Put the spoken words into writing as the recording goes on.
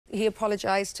He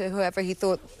apologized to whoever he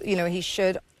thought, you know, he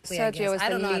should. Sergio is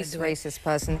the least racist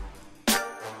person.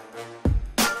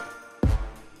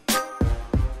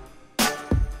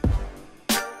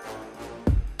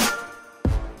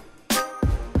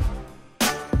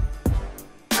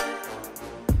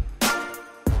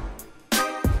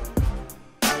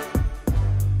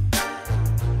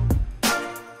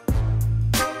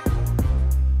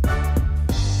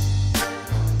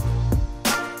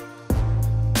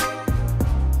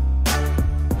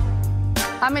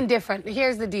 I'm indifferent.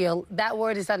 Here's the deal. That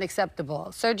word is unacceptable.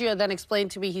 Sergio then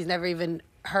explained to me he's never even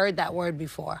heard that word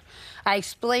before. I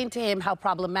explained to him how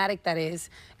problematic that is,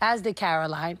 as did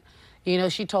Caroline. You know,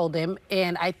 she told him,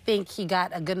 and I think he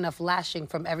got a good enough lashing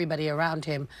from everybody around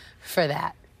him for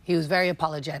that. He was very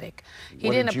apologetic. He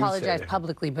didn't apologize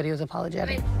publicly, but he was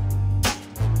apologetic.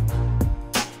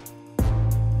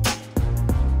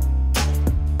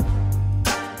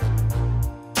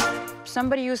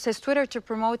 Somebody used his Twitter to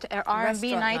promote an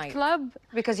R&B nightclub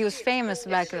because he was famous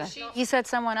back then. He said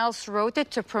someone else wrote it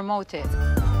to promote it.